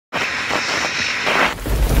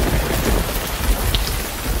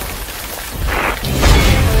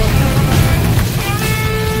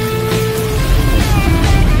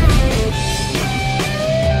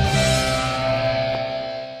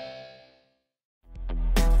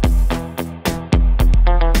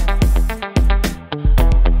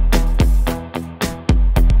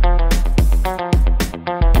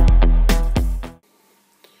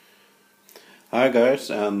guys,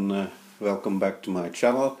 and welcome back to my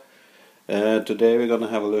channel. Today we're gonna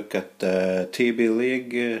have a look at the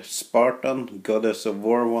TBLeague Spartan Goddess of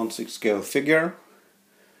War 1/6 scale figure.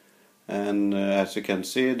 And as you can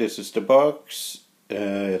see, this is the box.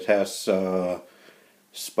 It has a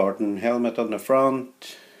Spartan helmet on the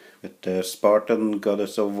front with the Spartan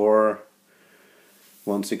Goddess of War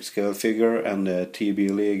 1/6 scale figure and the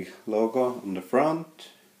TBLeague logo on the front.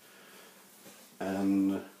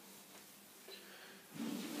 And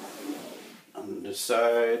on the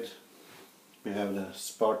side we have the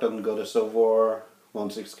Spartan Goddess of War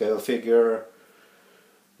 1/6 scale figure,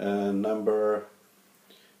 number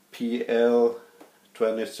PL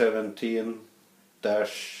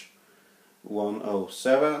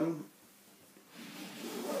 2017-107.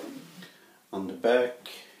 On the back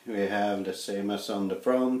we have the same as on the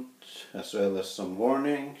front, as well as some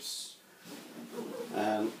warnings,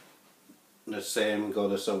 and the same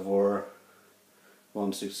Goddess of War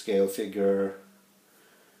 1/6 scale figure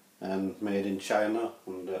and made in China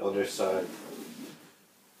on the other side.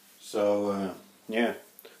 So yeah,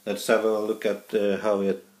 let's have a look at how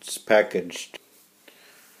it's packaged.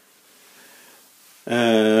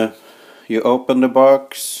 You open the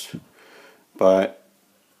box by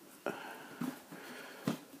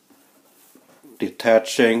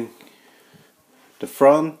detaching the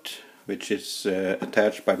front, which is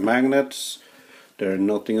attached by magnets. There's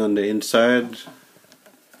nothing on the inside,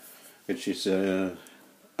 which is a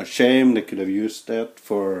shame. They could have used that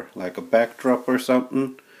for like a backdrop or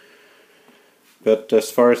something. But as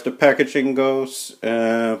far as the packaging goes,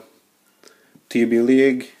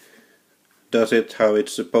 TBLeague does it how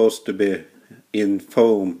it's supposed to be, in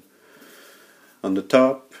foam. On the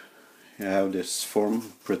top you have this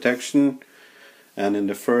foam protection, and in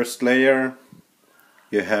the first layer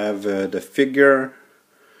you have the figure,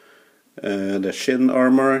 the shin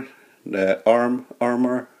armor, the arm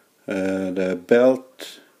armor, the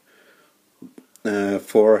belt,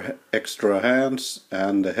 4 extra hands,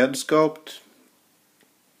 and the head sculpt.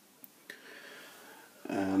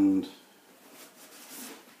 And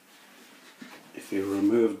if you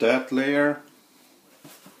remove that layer,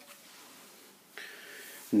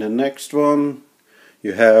 in the next one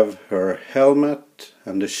you have her helmet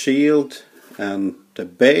and the shield and the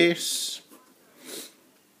base.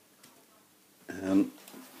 And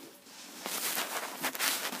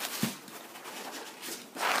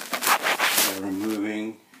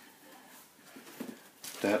removing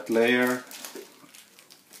that layer,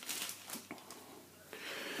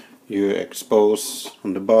 you expose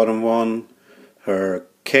on the bottom one her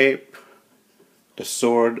cape, the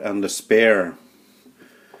sword and the spear.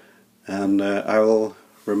 And I will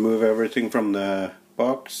remove everything from the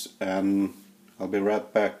box and I'll be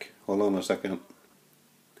right back. Hold on a second.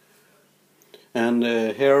 And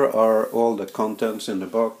here are all the contents in the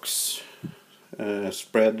box,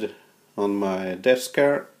 spread on my desk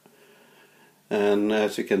here. And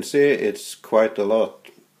as you can see, it's quite a lot.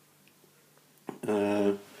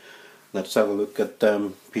 Let's have a look at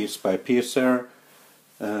them piece by piece here.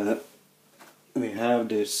 We have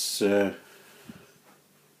this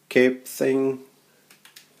cape thing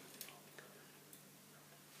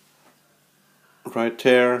right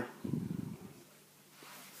here,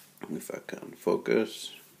 if I can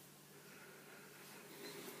focus.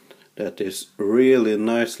 That is really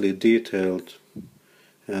nicely detailed,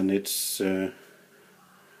 and it's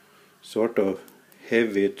sort of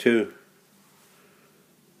heavy too,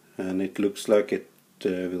 and it looks like it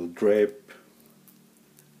will drape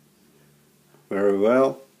very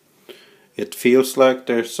well. It feels like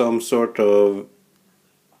there's some sort of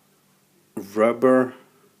rubber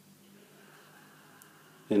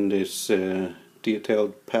in this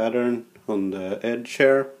detailed pattern on the edge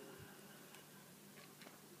here.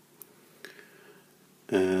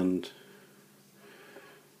 And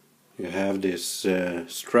you have these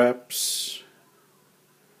straps,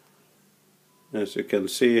 as you can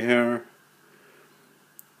see here.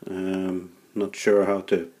 Not sure how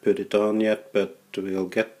to put it on yet, but we'll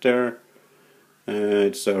get there.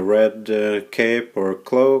 It's a red cape or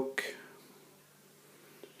cloak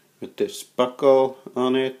with this buckle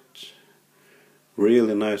on it.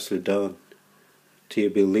 Really nicely done.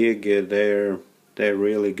 TBLeague, they're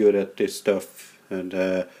really good at this stuff, and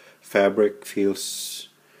the fabric feels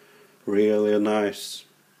really nice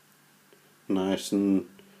and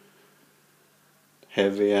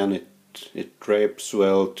heavy, and it drapes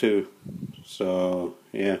well too. So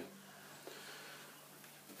yeah.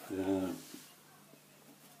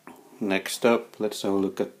 Next up, let's have a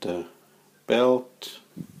look at the belt.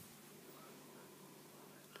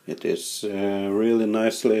 It is really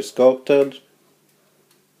nicely sculpted.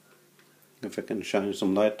 if I can shine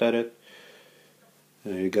some light at it.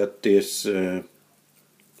 You got this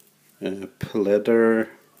pleather,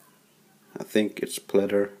 I think it's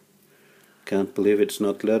pleather, can't believe it's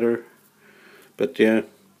not leather, but yeah,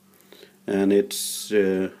 and it's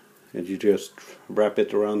and you just wrap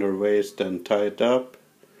it around her waist and tie it up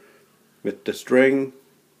with the string.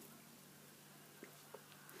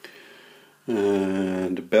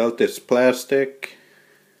 And the belt is plastic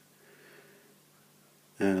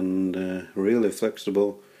and really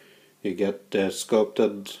flexible. You get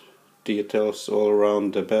sculpted details all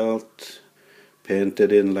around the belt,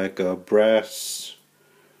 painted in like a brass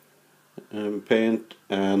paint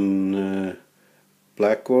and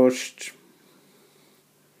blackwashed.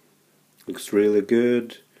 Looks really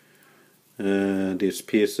good. These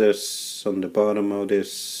pieces on the bottom of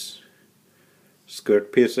this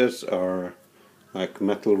skirt pieces are like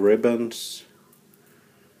metal ribbons,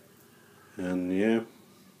 and yeah,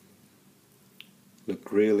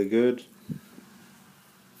 look really good.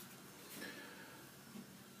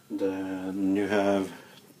 Then you have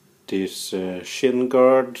these shin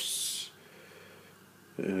guards.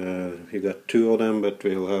 You got two of them, but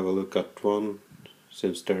we'll have a look at one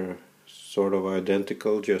since they're sort of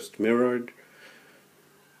identical, just mirrored.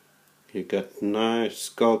 You got nice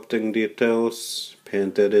sculpting details,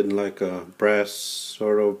 painted in like a brass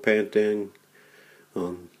sort of painting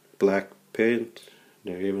on black paint.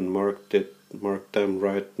 They even marked them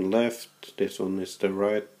right and left. This one is the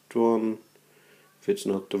right one. If it's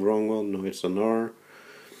not the wrong one, no, it's an R.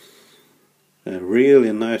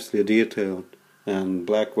 Really nicely detailed and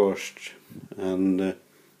blackwashed, and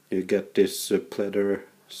you get this pleather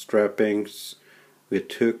strappings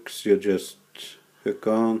with hooks. You just hook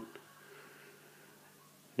on.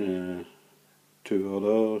 Two of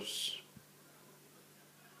those.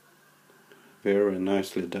 Very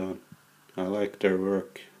nicely done. I like their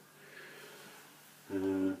work.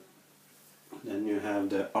 Then you have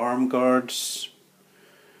the arm guards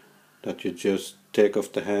that you just take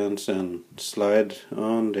off the hands and slide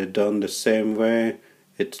on. They're done the same way.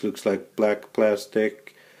 It looks like black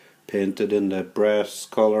plastic, painted in the brass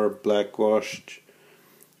color, blackwashed,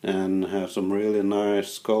 and have some really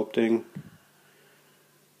nice sculpting.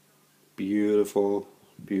 Beautiful,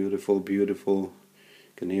 beautiful, beautiful.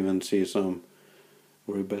 You can even see some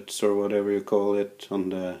rivets or whatever you call it on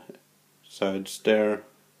the sides there.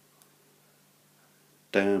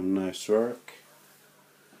 Damn nice work.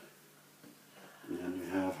 And then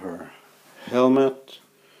you have her helmet,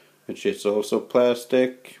 which is also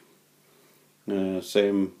plastic.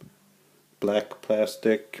 Same black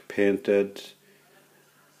plastic, painted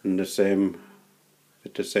in the same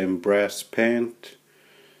with the same brass paint.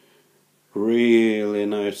 Really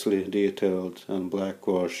nicely detailed and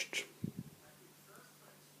blackwashed.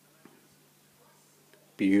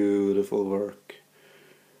 Beautiful work.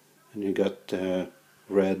 And you got the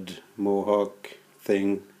red mohawk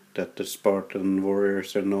thing that the Spartan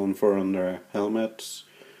warriors are known for on their helmets.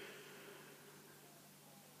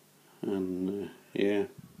 And yeah,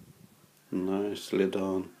 nicely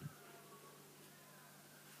done.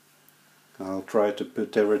 I'll try to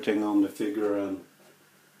put everything on the figure and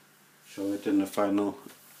show it in the final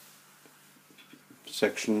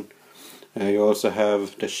section. You also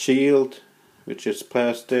have the shield, which is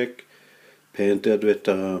plastic, painted with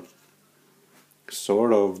a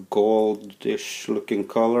sort of goldish looking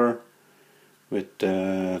color, with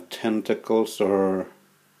tentacles, or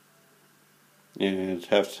yeah, it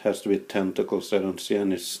has to be tentacles. I don't see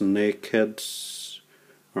any snake heads,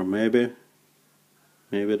 or maybe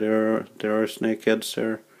there are snake heads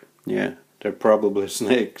there. Yeah, they're probably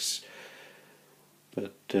snakes.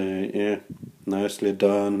 But yeah, nicely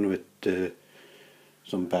done with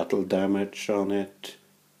some battle damage on it.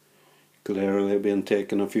 Clearly been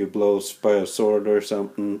taking a few blows by a sword or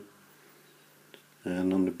something.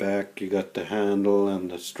 And on the back you got the handle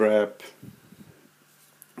and the strap.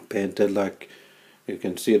 Painted like, you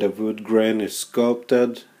can see the wood grain is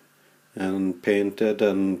sculpted and painted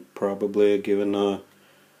and probably given a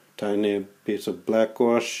tiny piece of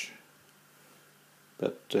blackwash.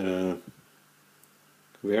 But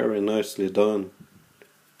very nicely done.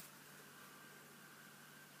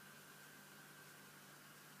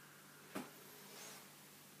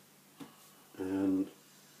 And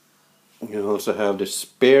you also have the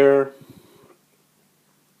spear,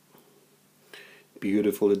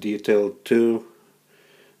 beautifully detailed too,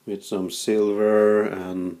 with some silver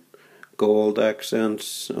and gold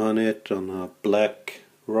accents on it, on a black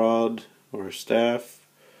rod or staff.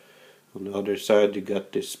 On the other side you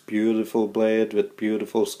got this beautiful blade with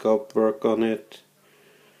beautiful sculpt work on it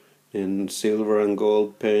in silver and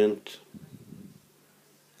gold paint.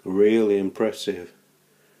 really impressive.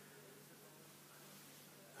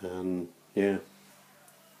 And yeah,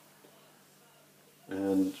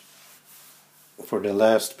 and for the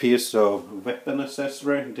last piece of weapon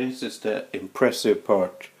accessory, this is the impressive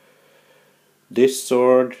part. This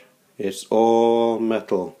sword is all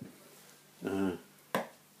metal. Yeah,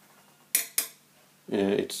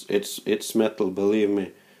 it's metal, believe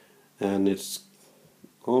me, and it's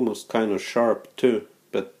almost kind of sharp too,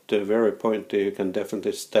 but very pointy. You can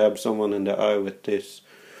definitely stab someone in the eye with this.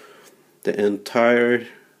 The entire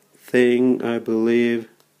thing, I believe,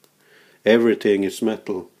 everything is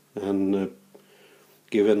metal, and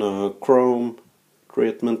given a chrome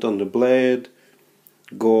treatment on the blade,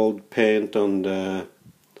 gold paint on the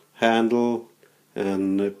handle,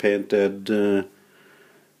 and painted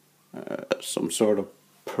some sort of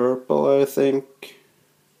purple, I think,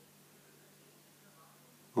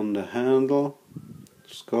 on the handle,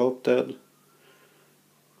 sculpted.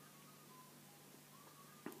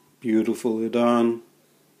 Beautifully done.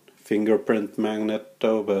 Fingerprint magnet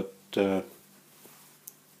though, but let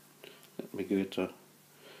me give it a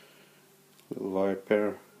little wipe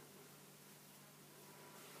here.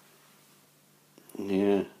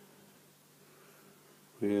 Yeah,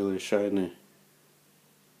 really shiny.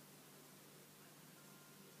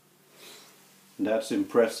 That's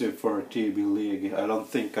impressive for a TBLeague. I don't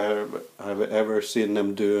think I've ever seen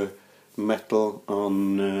them do metal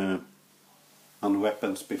on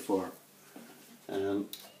weapons before. And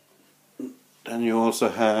then you also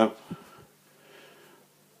have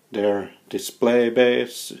their display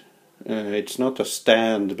base. It's not a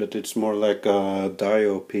stand, but it's more like a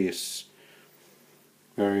dio piece,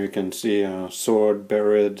 where you can see a sword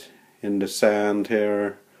buried in the sand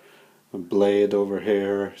here, a blade over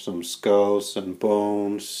here, some skulls and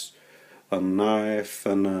bones, a knife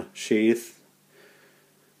and a sheath.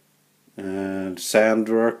 And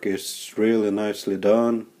sandwork is really nicely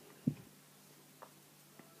done.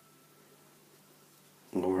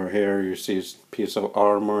 Over here you see a piece of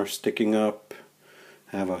armor sticking up.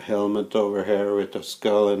 Have a helmet over here with a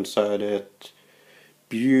skull inside it.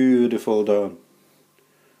 Beautiful done.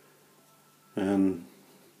 And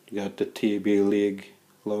you got the TBLeague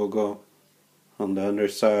logo on the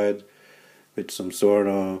underside with some sort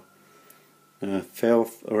of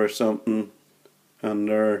filth or something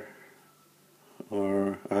under,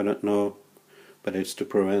 or I don't know, but it's to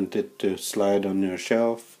prevent it to slide on your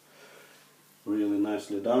shelf. Really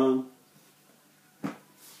nicely done.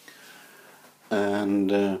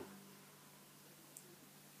 And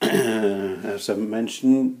as I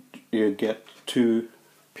mentioned, you get 2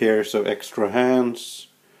 pairs of extra hands.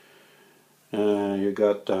 You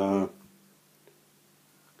got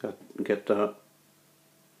get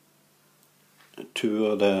 2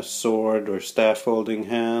 of the sword or staff holding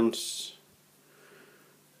hands.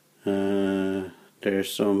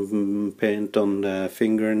 There's some paint on the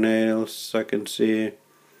fingernails, I can see.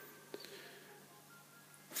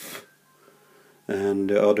 And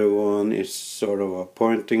the other one is sort of a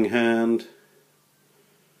pointing hand,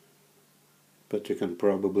 but you can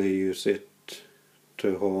probably use it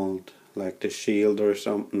to hold like the shield or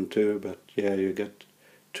something too. But yeah, you get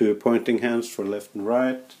 2 pointing hands for left and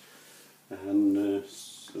right, and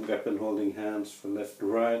weapon holding hands for left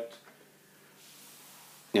and right.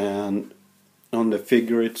 And on the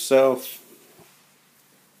figure itself,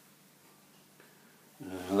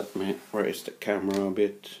 let me raise the camera a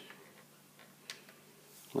bit,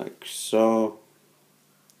 like so.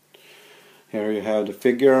 Here you have the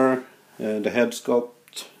figure. The head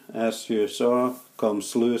sculpt, as you saw,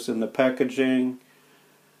 comes loose in the packaging,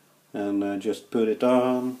 and I just put it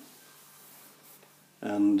on.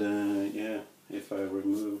 And yeah, if I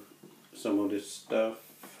remove some of this stuff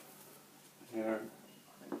here,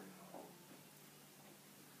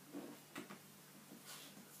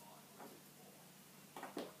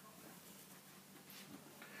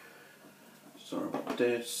 sorry about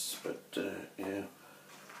this, but yeah,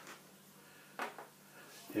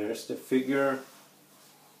 here's the figure.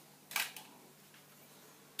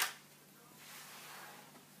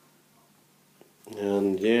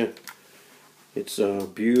 And yeah, it's a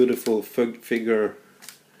beautiful figure.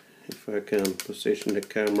 If I can position the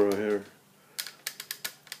camera here,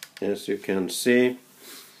 as you can see.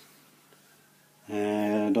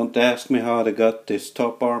 Don't ask me how they got this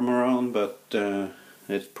top armor on, but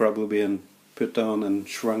it's probably been put on and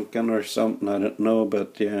shrunken or something, I don't know.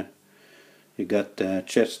 But yeah, you got the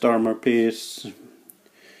chest armor piece,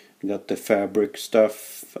 you got the fabric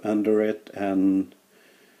stuff under it and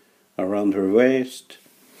around her waist.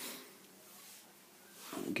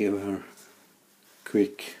 Give her a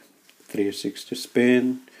quick 360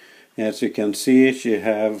 spin. As you can see, she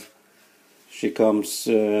comes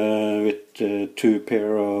with two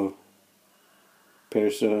pair of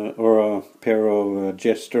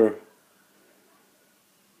jester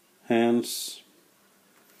hands.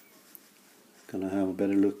 Gonna have a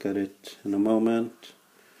better look at it in a moment,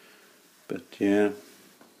 but yeah.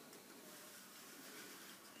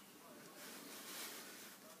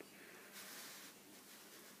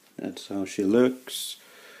 That's how she looks.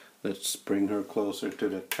 Let's bring her closer to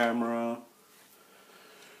the camera.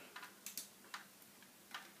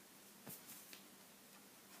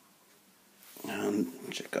 And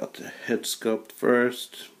check out the head sculpt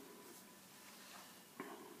first.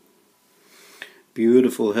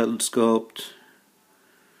 Beautiful head sculpt.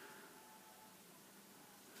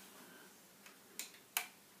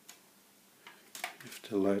 If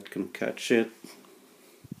the light can catch it.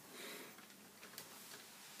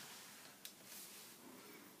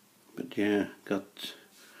 But yeah, got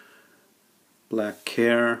black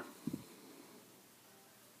hair.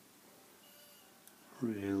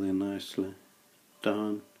 Really nicely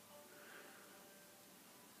done.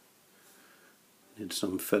 Need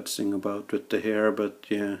some fetzing about with the hair, but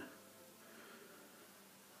yeah.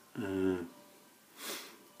 The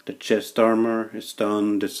chest armor is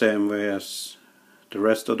done the same way as the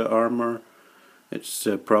rest of the armor. It's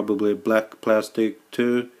probably black plastic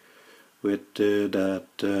too, with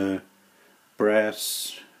that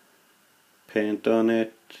brass paint on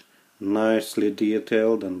it, nicely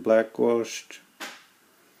detailed and blackwashed.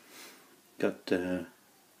 Got the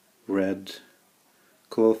red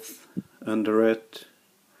cloth under it,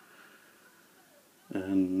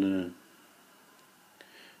 and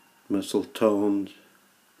muscle toned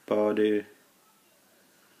body.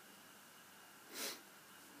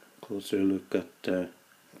 Closer look at the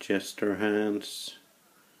jester hands,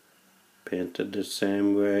 painted the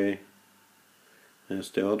same way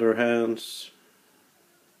as the other hands.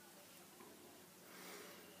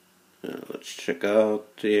 Let's check out,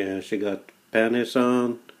 yeah, she got panties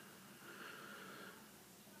on.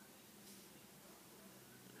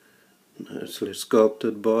 Nicely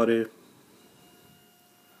sculpted body.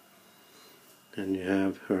 And you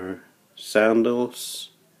have her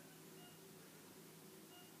sandals.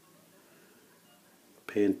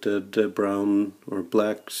 Painted brown or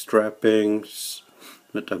black strappings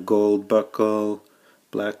with a gold buckle,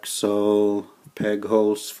 black sole, peg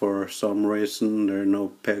holes for some reason. There are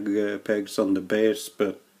no pegs on the base,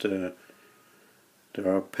 but there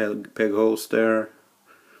are peg holes there.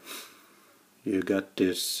 You got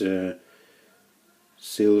this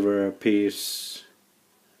silver piece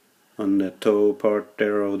on the toe part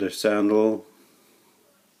there of the sandal.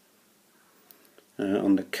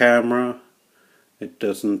 On the camera, it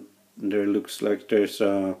doesn't. There looks like there's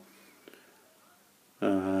a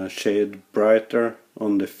shade brighter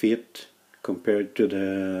on the feet compared to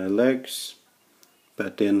the legs,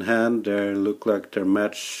 but in hand they look like they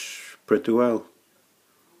match pretty well.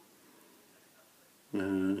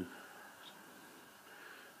 And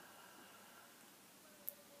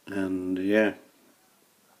yeah,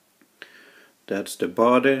 that's the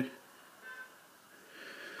body.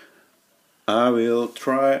 I will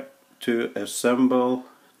try to assemble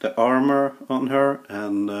the armor on her,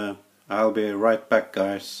 and I'll be right back,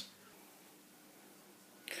 guys.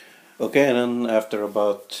 Okay, then after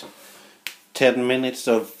about 10 minutes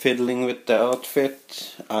of fiddling with the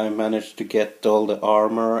outfit, I managed to get all the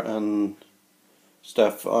armor and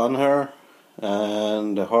stuff on her,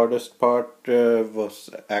 and the hardest part was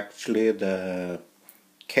actually the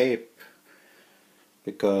cape,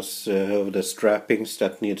 because of the strappings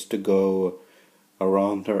that needs to go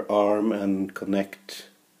around her arm and connect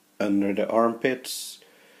under the armpits.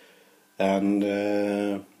 And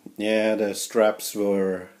yeah, the straps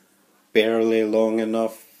were barely long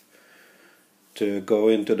enough to go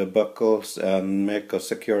into the buckles and make a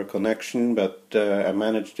secure connection, but I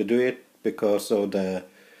managed to do it because of the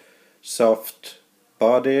soft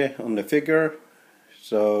body on the figure.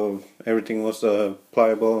 So everything was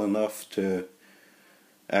pliable enough to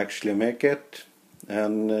actually make it,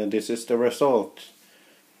 and this is the result.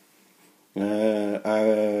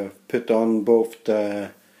 I put on both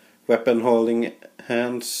the weapon holding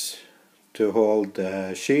hands to hold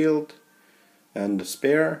the shield and the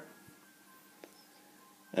spear,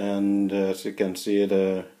 and as you can see,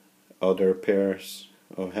 the other pairs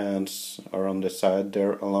of hands are on the side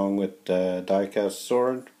there along with the die-cast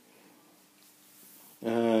sword.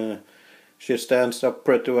 She stands up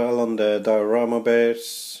pretty well on the diorama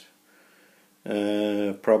base,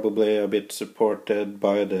 probably a bit supported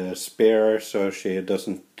by the spear so she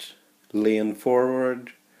doesn't lean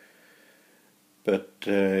forward, but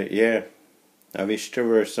yeah, I wish there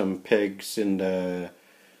were some pegs in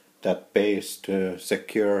that base to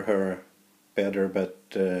secure her better, but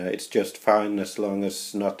it's just fine as long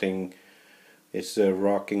as nothing is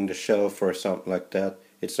rocking the shelf or something like that.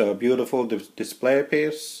 It's a beautiful display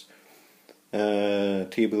piece.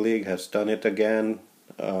 TBLeague has done it again.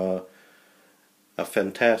 A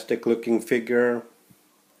fantastic looking figure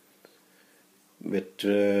with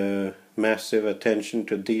massive attention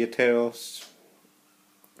to details,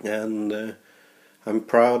 and I'm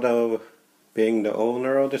proud of being the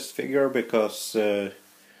owner of this figure, because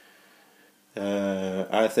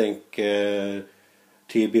I think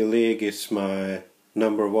TBLeague is my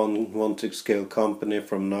number one 1/6 scale company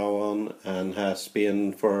from now on, and has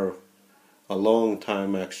been for a long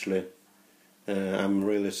time actually. I'm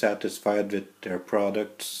really satisfied with their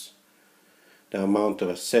products, the amount of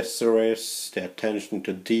accessories, the attention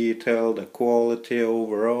to detail, the quality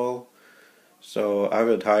overall. So I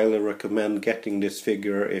would highly recommend getting this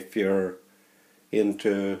figure if you're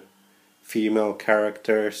into female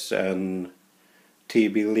characters and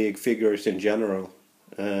TBLeague figures in general.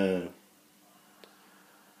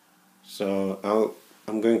 So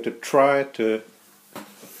I'm going to try to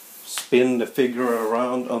spin the figure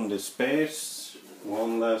around on this base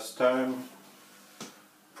one last time,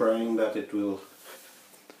 praying that it will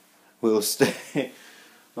stay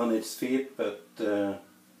on its feet, but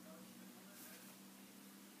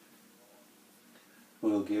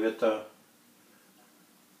we'll give it a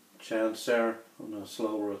chance there on a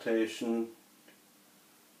slow rotation.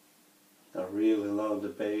 I really love the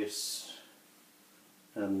base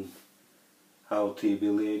and how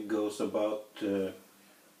TBLeague goes about to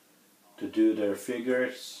do their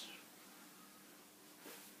figures.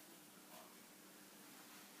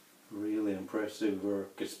 Really impressive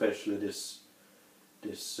work, especially this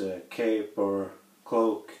cape or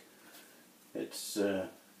cloak. It's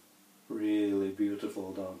really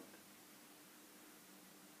beautiful done.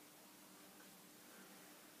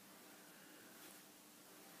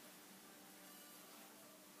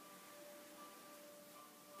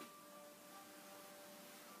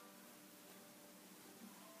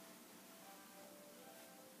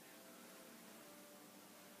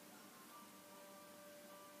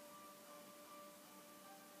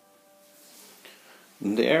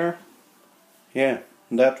 There, yeah,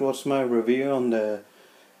 that was my review on the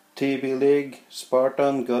TBLeague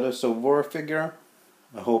Spartan Goddess of War figure.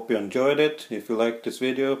 I hope you enjoyed it. If you liked this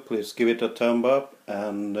video, please give it a thumb up,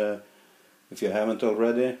 and if you haven't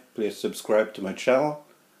already, please subscribe to my channel.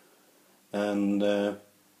 And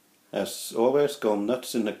as always, go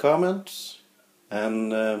nuts in the comments,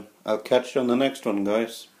 and I'll catch you on the next one,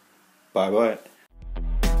 guys. Bye bye.